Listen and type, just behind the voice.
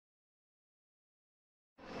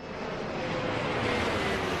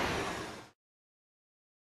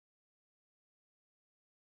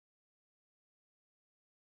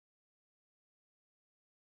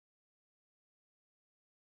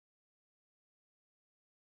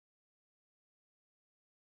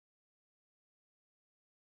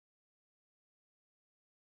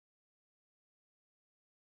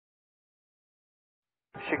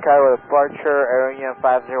Chicago departure, AeroUnion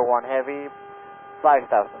 501 Heavy,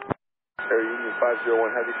 5,000. AeroUnion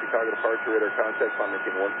 501 Heavy, Chicago departure, radar contact, climb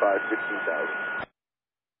maintain 15,000.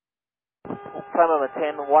 Climb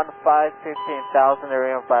maintain 15,000,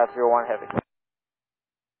 AeroUnion 501 Heavy.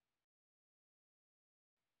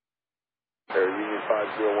 AeroUnion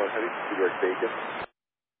 501 Heavy, direct Bacon.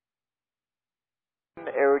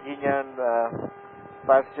 AeroUnion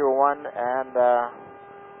 501, and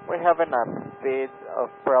we're having a bit of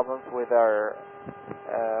problems with our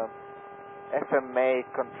FMA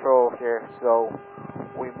control here, so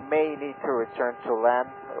we may need to return to land.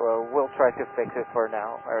 We'll try to fix it for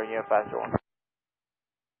now, AeroUnion 501.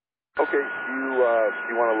 Okay, do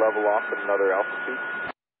you want to level off at another altitude?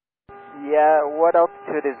 Yeah, what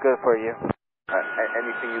altitude is good for you?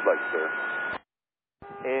 Anything you'd like, sir.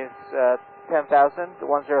 Is 10,000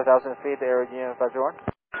 feet, AeroUnion 501?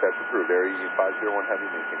 That's approved. AeroUnion 501 Heavy,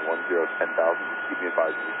 maintain 10,000. Keep me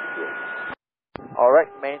advised of the situation. Alright,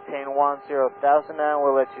 maintain 10,000 and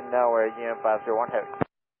we'll let you know, AeroUnion 501 Heavy.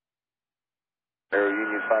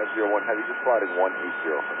 AeroUnion 501 Heavy, just sliding 180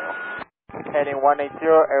 for now. Heading 180,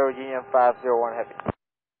 AeroUnion 501 Heavy.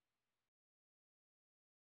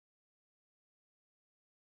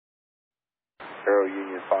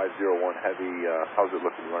 AeroUnion 501 Heavy, how's it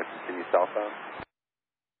looking? You want to continue southbound?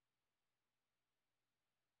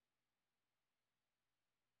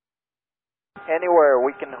 Anywhere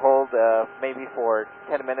we can hold maybe for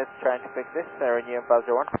 10 minutes trying to fix this, AeroUnion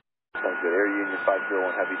 501. Sounds good. AeroUnion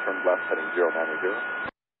 501 Heavy, turn left heading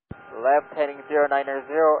 090. Left heading 090,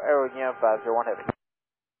 AeroUnion 501 Heavy.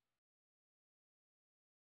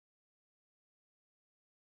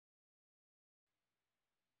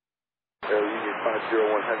 AeroUnion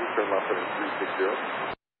 501 Heavy, turn left heading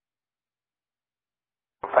 360.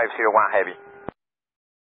 501 Heavy.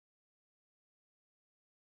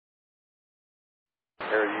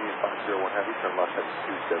 AeroUnion 501 Heavy, turn left heading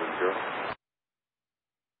 270.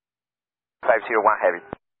 501 Heavy.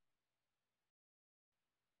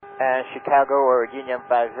 And Chicago, AeroUnion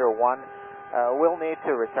 501, we'll need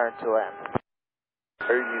to return to land.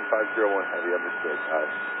 AeroUnion 501 Heavy, understood.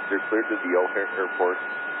 You're cleared to the O'Hare Airport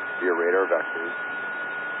via radar vectors.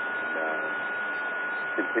 And,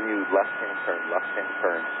 continue left-hand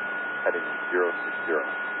turn, heading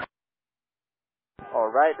 060.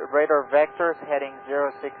 Alright, radar vectors heading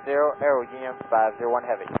 060, AeroUnion 501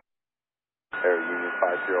 Heavy. AeroUnion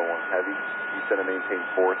 501 Heavy, you said to maintain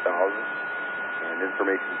 4,000. And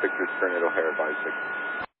information pictures turn at O'Hare by 6.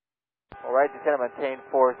 Alright, descend and maintain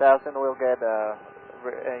 4,000. We'll get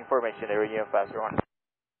information, AeroUnion 501.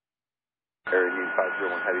 AeroUnion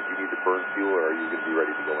 501 Heavy, do you need to burn fuel or are you going to be ready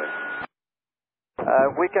to go in?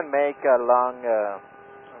 We can make a long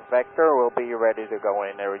vector. We'll be ready to go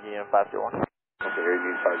in, AeroUnion 501. Okay,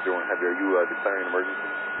 AeroUnion 501 Heavy, are you declaring an emergency?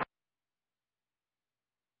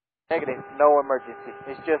 Negative, no emergency.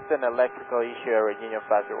 It's just an electrical issue, AeroUnion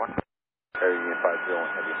 501. AeroUnion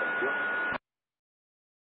 501 Heavy, thank you.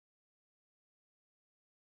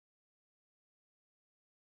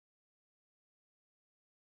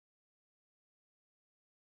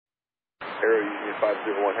 AeroUnion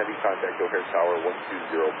 501 Heavy, contact O'Hare Tower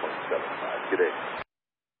 120.75. Good day.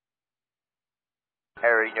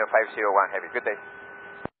 AeroUnion 501 Heavy, good day.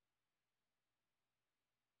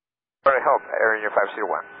 For help, AeroUnion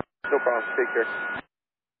 501. No problem, take care.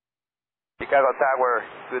 Chicago Tower,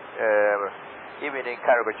 good evening,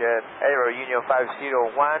 cargo jet, AeroUnion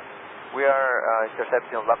 501. We are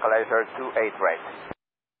intercepting localizer 28 right.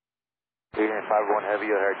 AeroUnion 501 Heavy,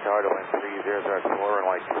 O'Hare Tower, to land 3004,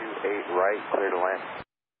 runway 28 right, clear to land.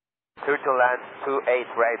 Clear to land 28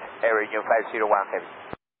 right, AeroUnion 501 Heavy.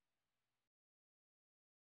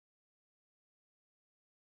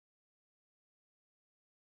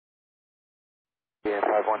 AeroUnion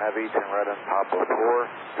 501 Heavy, turn right on Papa 4,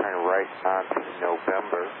 turn right on to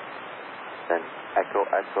November, then Echo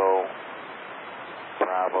Echo,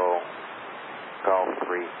 Bravo, Golf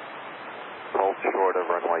 3, hold short of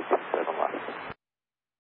runway 27 left.